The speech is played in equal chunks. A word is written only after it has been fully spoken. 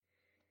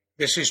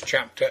This is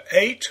chapter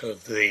 8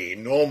 of the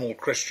normal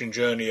Christian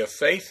journey of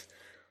faith,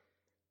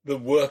 the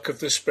work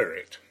of the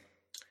Spirit.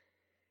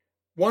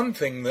 One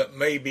thing that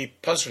may be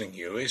puzzling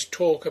you is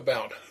talk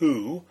about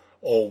who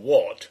or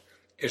what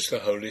is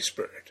the Holy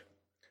Spirit.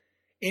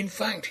 In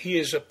fact, he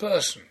is a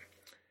person,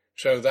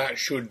 so that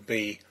should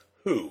be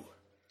who.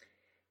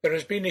 There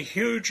has been a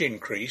huge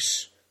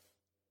increase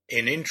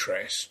in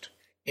interest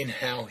in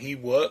how he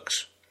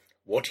works,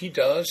 what he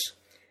does,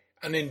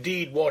 and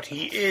indeed what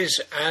he is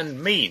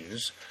and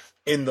means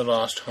in the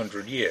last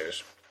 100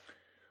 years.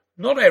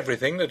 Not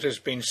everything that has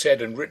been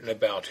said and written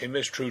about him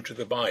is true to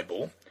the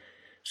Bible,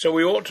 so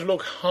we ought to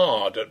look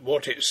hard at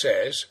what it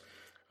says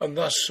and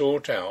thus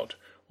sort out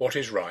what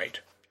is right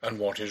and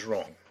what is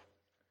wrong.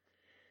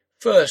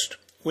 First,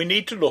 we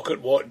need to look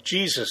at what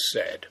Jesus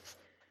said,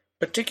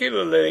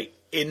 particularly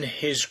in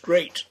his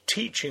great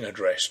teaching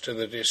address to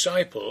the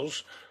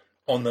disciples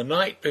on the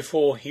night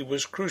before he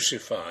was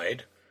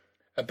crucified,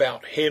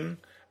 about him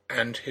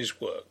and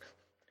his work.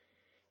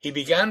 He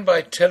began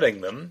by telling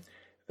them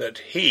that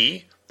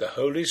he, the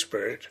Holy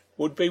Spirit,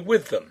 would be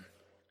with them,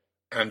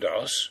 and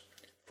us,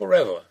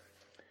 forever.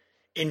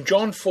 In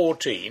John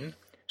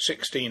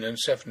 14:16 and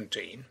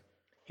 17,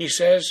 he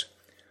says,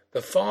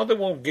 "The Father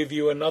will give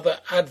you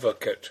another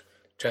advocate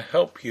to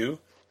help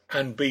you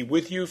and be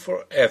with you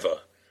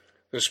forever,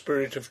 the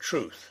Spirit of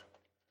truth."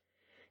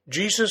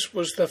 Jesus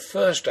was the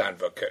first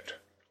advocate,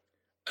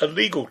 a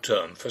legal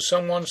term for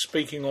someone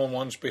speaking on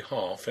one's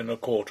behalf in a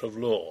court of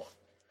law.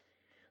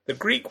 The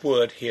Greek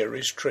word here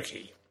is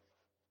tricky,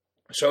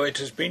 so it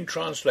has been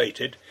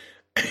translated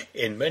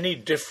in many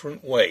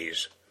different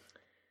ways,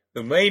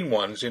 the main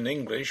ones in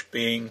English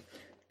being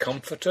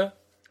comforter,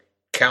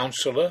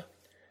 counselor,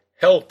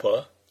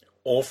 helper,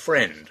 or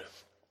friend.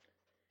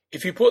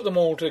 If you put them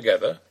all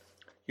together,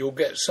 you'll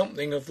get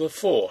something of the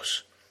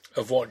force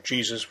of what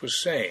Jesus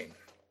was saying.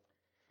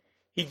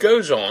 He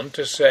goes on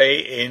to say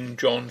in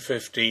John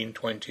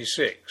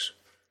 15:26,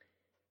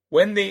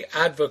 "When the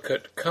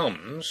advocate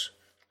comes,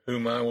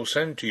 whom I will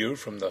send to you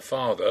from the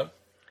Father,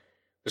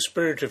 the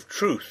Spirit of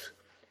truth,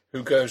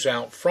 who goes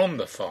out from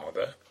the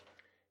Father,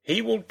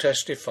 he will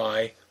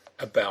testify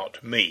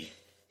about me."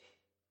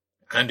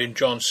 And in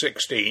John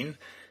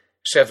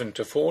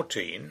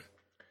 16:7-14,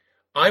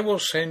 "I will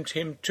send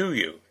him to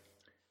you.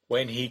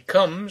 When he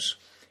comes,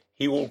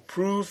 he will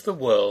prove the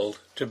world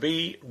to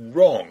be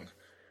wrong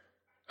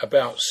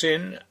about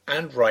sin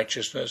and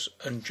righteousness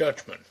and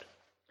judgment.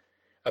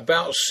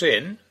 About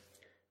sin,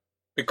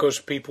 because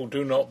people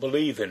do not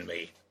believe in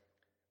me.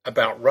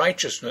 About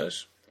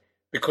righteousness,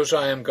 because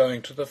I am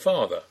going to the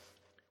Father,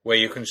 where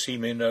you can see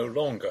me no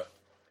longer.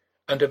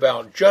 And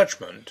about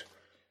judgment,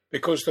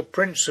 because the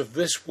prince of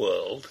this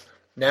world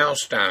now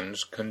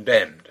stands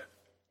condemned.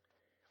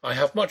 I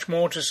have much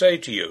more to say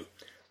to you,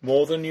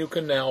 more than you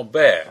can now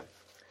bear.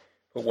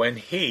 But when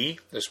he,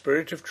 the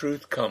Spirit of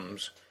truth,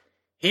 comes,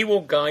 he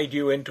will guide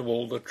you into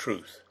all the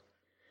truth.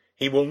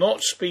 He will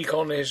not speak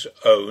on his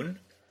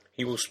own.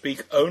 He will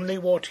speak only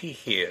what he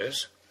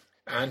hears,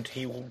 and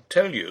he will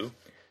tell you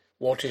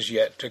what is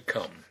yet to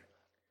come.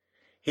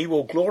 He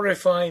will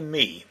glorify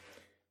me,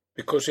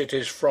 because it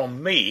is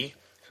from me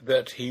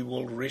that he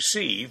will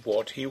receive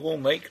what he will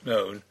make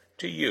known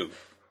to you."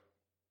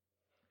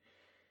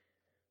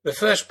 The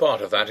first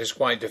part of that is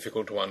quite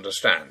difficult to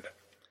understand,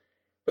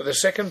 but the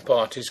second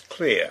part is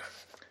clear.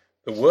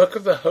 The work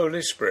of the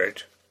Holy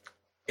Spirit,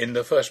 in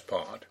the first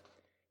part,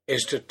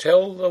 is to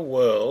tell the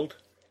world,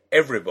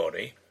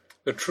 everybody,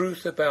 the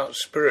truth about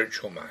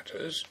spiritual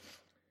matters,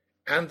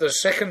 and the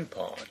second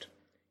part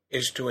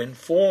is to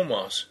inform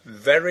us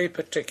very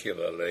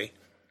particularly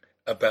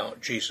about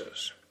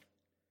Jesus.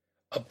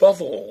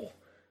 Above all,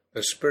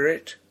 the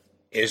Spirit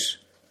is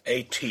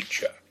a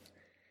teacher.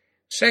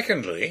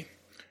 Secondly,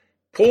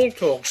 Paul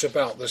talks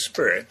about the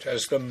Spirit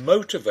as the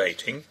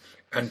motivating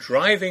and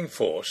driving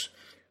force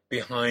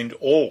behind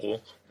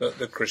all that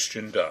the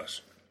Christian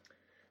does.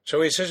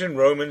 So he says in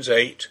Romans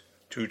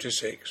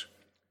 8:2-6,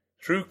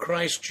 "Through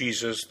Christ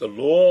Jesus, the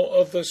law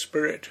of the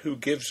Spirit who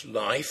gives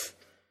life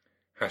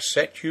has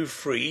set you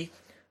free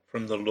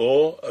from the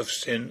law of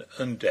sin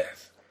and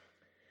death.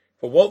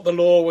 For what the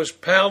law was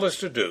powerless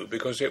to do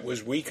because it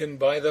was weakened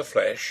by the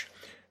flesh,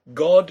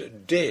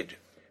 God did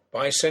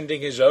by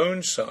sending his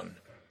own Son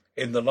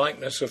in the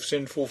likeness of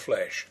sinful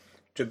flesh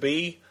to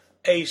be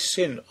a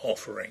sin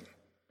offering.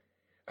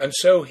 And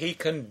so he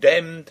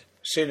condemned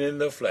sin in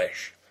the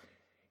flesh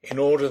in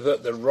order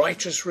that the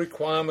righteous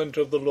requirement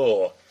of the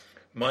law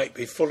might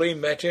be fully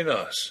met in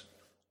us,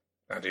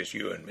 that is,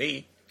 you and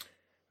me,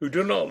 who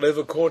do not live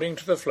according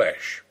to the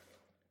flesh,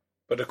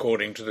 but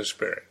according to the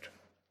Spirit.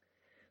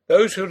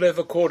 Those who live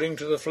according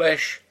to the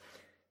flesh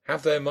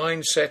have their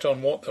mind set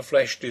on what the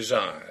flesh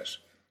desires,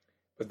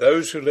 but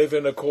those who live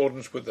in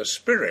accordance with the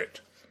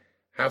Spirit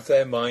have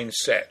their mind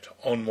set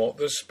on what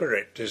the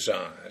Spirit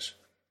desires.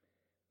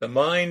 The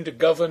mind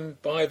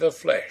governed by the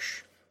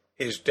flesh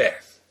is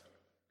death,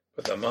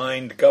 but the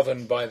mind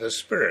governed by the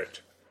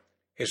Spirit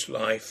is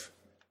life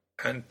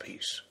and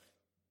peace."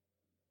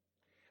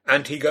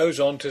 And he goes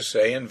on to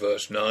say in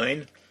verse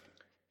 9,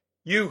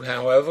 You,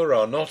 however,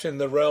 are not in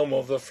the realm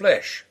of the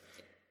flesh,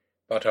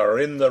 but are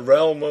in the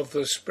realm of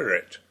the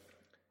Spirit,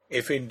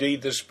 if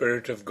indeed the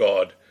Spirit of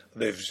God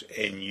lives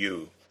in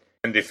you.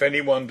 And if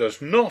anyone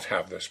does not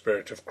have the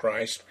Spirit of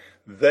Christ,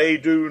 they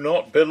do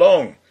not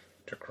belong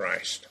to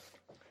Christ.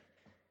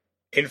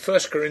 In 1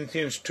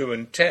 Corinthians 2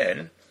 and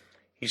 10,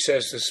 he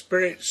says the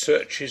Spirit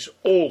searches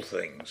all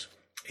things,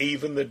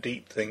 even the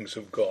deep things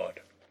of God.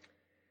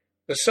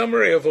 The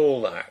summary of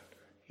all that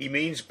he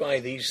means by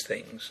these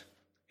things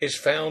is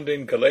found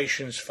in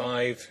Galatians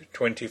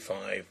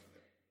 5:25,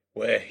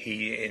 where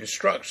he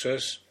instructs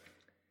us,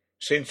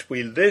 since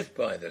we live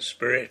by the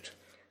Spirit,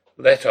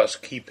 let us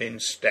keep in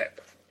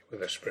step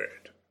with the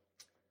Spirit.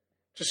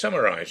 To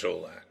summarize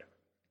all that,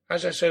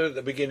 as I said at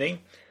the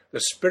beginning, the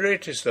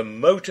Spirit is the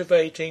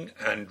motivating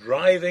and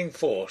driving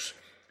force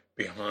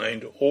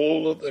behind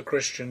all that the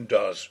Christian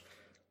does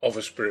of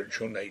a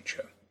spiritual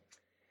nature.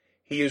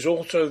 He is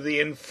also the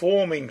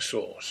informing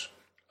source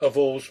of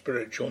all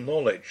spiritual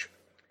knowledge.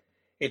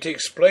 It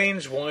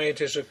explains why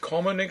it is a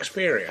common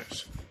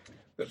experience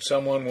that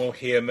someone will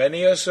hear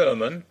many a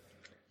sermon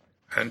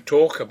and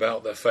talk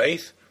about the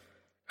faith,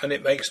 and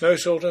it makes no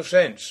sort of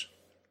sense,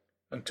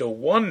 until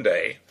one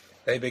day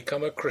they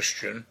become a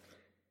Christian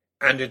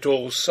and it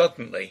all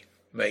suddenly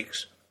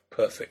makes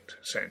perfect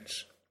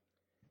sense.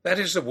 That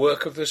is the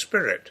work of the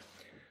Spirit,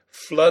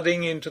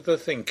 flooding into the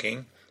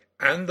thinking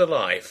and the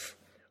life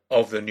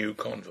of the new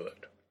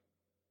convert.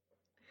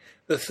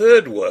 The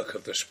third work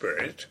of the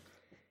Spirit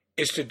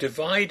is to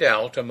divide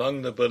out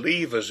among the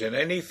believers in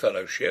any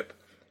fellowship,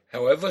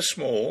 however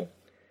small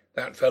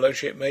that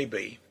fellowship may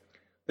be,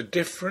 the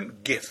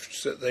different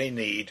gifts that they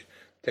need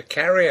to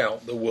carry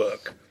out the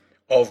work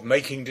of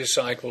making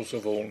disciples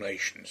of all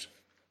nations,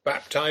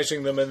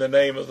 baptizing them in the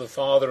name of the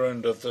Father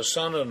and of the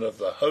Son and of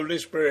the Holy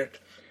Spirit,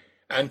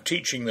 and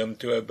teaching them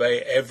to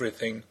obey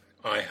everything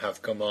I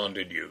have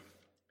commanded you.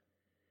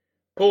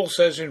 Paul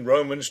says in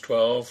Romans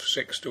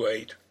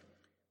 12:6-8,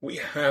 we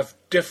have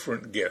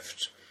different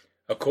gifts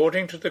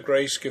according to the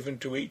grace given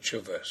to each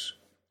of us.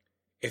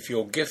 If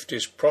your gift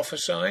is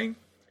prophesying,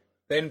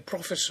 then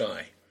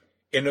prophesy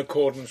in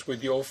accordance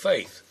with your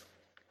faith.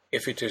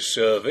 If it is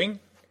serving,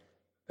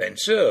 then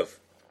serve.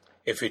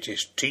 If it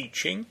is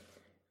teaching,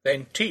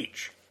 then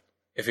teach.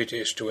 If it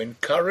is to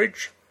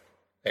encourage,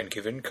 then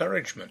give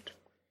encouragement.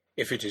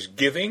 If it is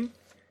giving,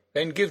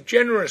 then give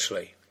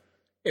generously.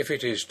 If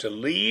it is to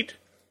lead,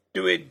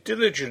 do it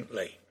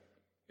diligently.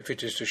 If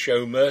it is to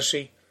show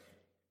mercy,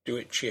 do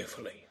it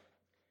cheerfully.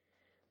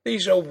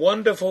 These are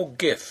wonderful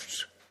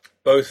gifts,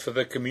 both for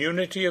the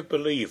community of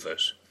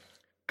believers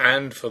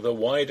and for the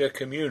wider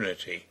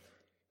community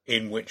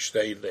in which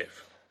they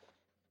live.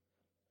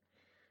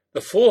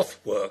 The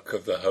fourth work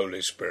of the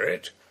Holy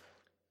Spirit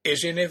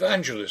is in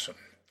evangelism.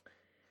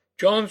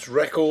 John's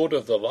record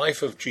of the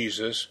life of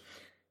Jesus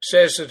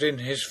says that in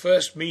his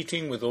first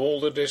meeting with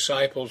all the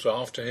disciples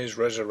after his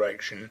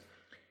resurrection,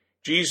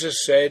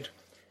 Jesus said,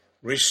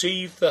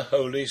 "Receive the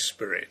Holy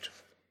Spirit.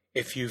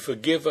 If you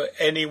forgive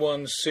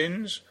anyone's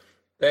sins,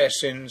 their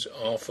sins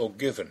are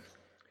forgiven.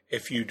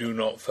 If you do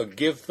not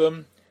forgive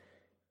them,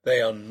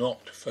 they are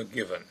not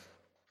forgiven."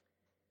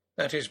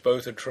 That is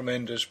both a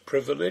tremendous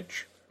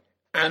privilege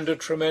and a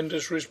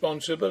tremendous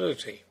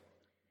responsibility.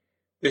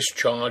 This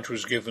charge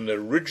was given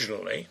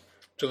originally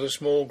to the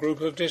small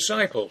group of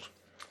disciples,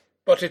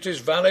 but it is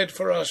valid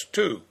for us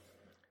too,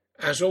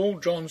 as all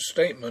John's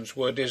statements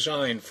were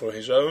designed for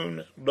his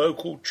own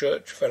local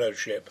church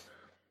fellowship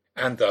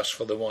and thus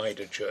for the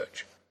wider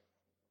church.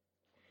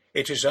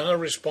 It is our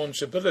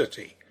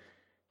responsibility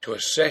to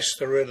assess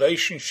the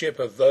relationship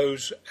of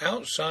those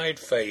outside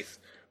faith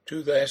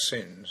to their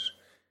sins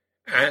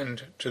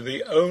and to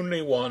the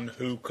only one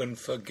who can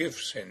forgive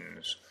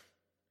sins,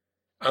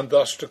 and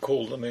thus to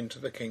call them into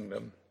the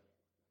kingdom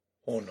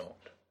or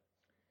not.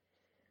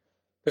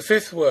 The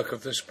fifth work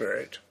of the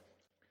Spirit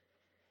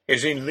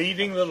is in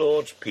leading the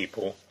Lord's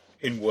people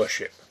in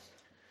worship.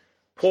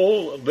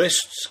 Paul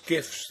lists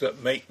gifts that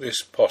make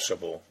this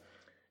possible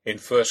in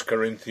 1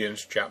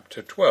 Corinthians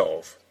chapter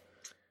 12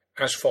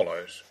 as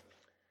follows.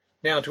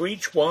 Now to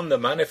each one the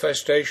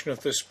manifestation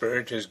of the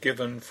Spirit is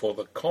given for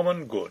the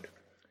common good.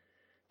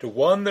 To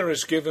one there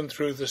is given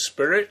through the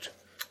Spirit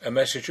a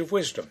message of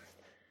wisdom,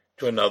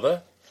 to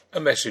another a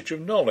message of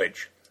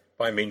knowledge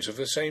by means of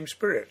the same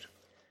Spirit,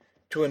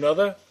 to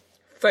another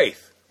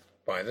faith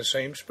by the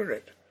same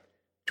Spirit,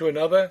 to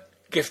another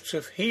gifts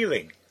of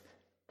healing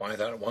by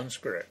that one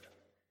Spirit,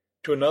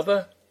 to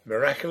another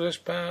miraculous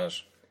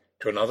powers,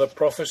 to another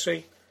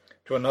prophecy,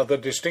 to another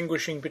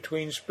distinguishing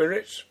between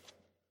spirits,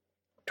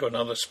 to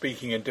another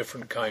speaking in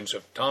different kinds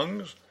of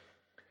tongues,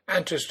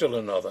 and to still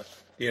another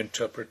the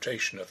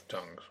interpretation of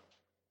tongues.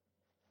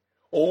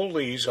 All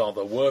these are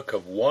the work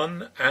of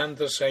one and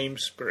the same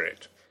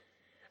Spirit,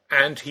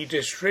 and he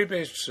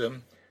distributes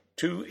them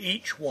to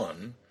each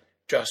one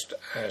just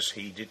as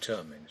he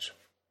determines.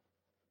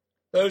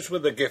 Those were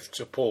the gifts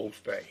of Paul's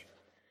day,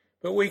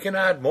 but we can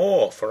add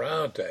more for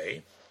our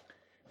day.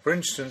 For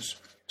instance,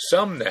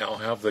 some now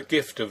have the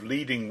gift of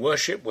leading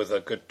worship with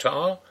a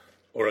guitar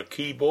or a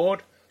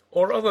keyboard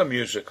or other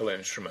musical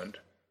instrument.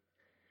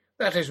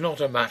 That is not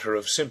a matter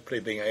of simply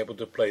being able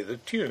to play the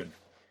tune.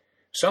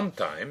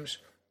 Sometimes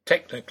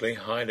technically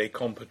highly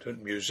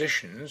competent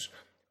musicians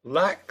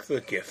lack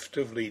the gift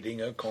of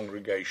leading a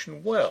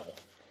congregation well,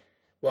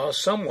 while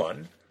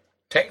someone,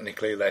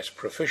 technically less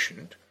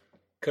proficient,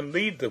 can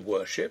lead the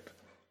worship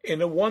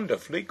in a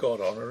wonderfully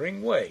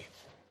God-honouring way.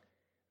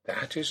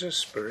 That is a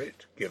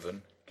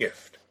Spirit-given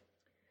gift.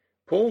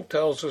 Paul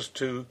tells us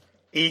to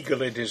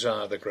eagerly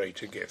desire the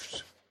greater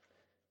gifts,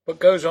 but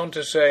goes on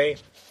to say,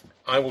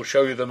 I will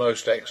show you the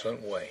most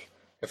excellent way.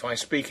 If I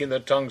speak in the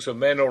tongues of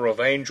men or of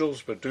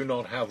angels, but do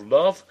not have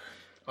love,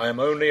 I am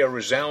only a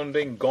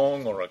resounding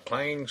gong or a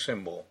clanging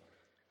cymbal,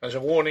 as a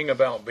warning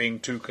about being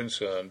too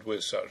concerned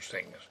with such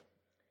things.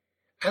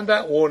 And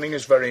that warning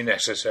is very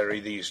necessary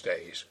these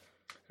days.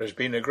 There has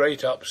been a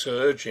great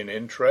upsurge in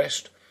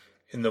interest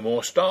in the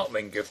more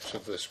startling gifts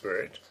of the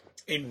Spirit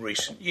in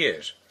recent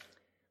years.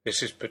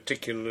 This is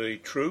particularly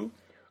true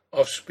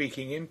of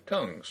speaking in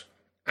tongues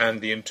and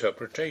the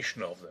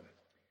interpretation of them.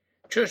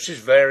 Churches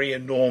vary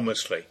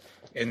enormously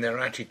in their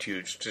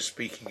attitudes to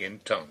speaking in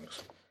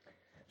tongues.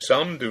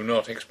 Some do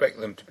not expect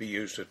them to be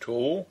used at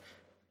all.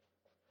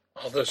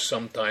 Others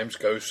sometimes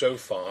go so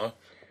far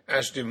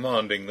as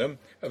demanding them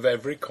of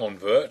every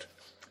convert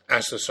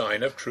as a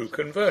sign of true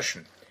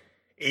conversion,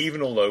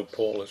 even although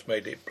Paul has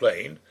made it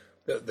plain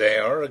that they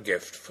are a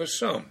gift for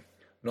some,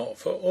 not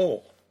for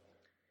all.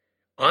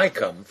 I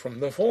come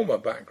from the former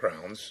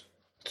backgrounds,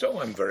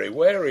 so I'm very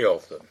wary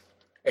of them.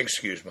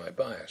 Excuse my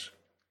bias.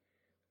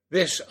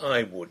 This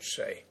I would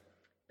say,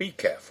 be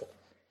careful.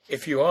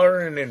 If you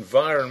are in an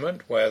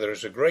environment where there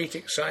is a great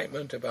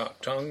excitement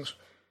about tongues,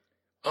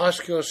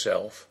 ask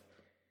yourself,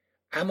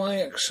 am I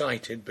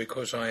excited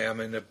because I am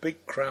in a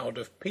big crowd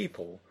of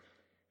people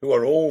who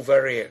are all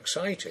very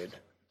excited,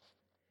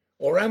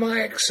 or am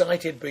I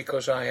excited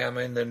because I am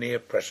in the near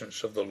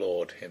presence of the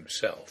Lord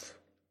himself?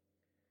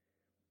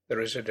 There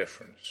is a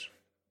difference.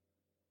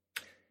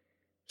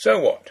 So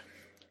what?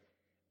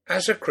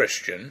 As a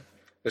Christian,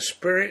 the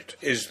Spirit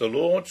is the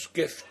Lord's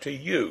gift to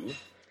you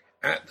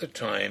at the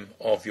time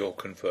of your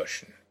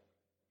conversion.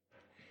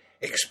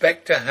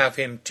 Expect to have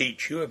him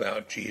teach you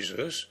about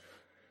Jesus,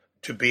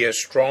 to be a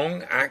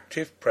strong,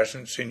 active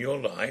presence in your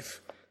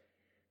life,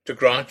 to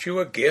grant you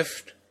a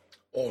gift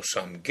or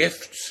some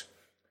gifts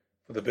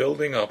for the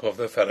building up of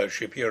the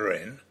fellowship you're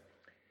in,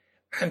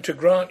 and to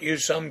grant you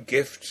some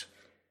gifts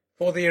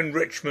for the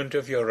enrichment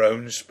of your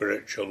own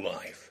spiritual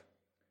life.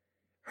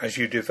 As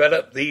you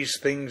develop these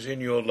things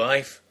in your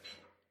life,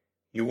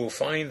 you will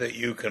find that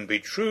you can be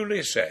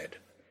truly said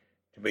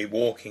to be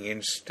walking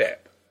in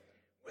step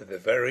with the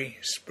very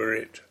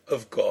Spirit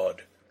of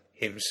God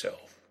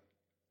himself.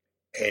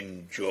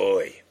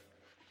 Enjoy.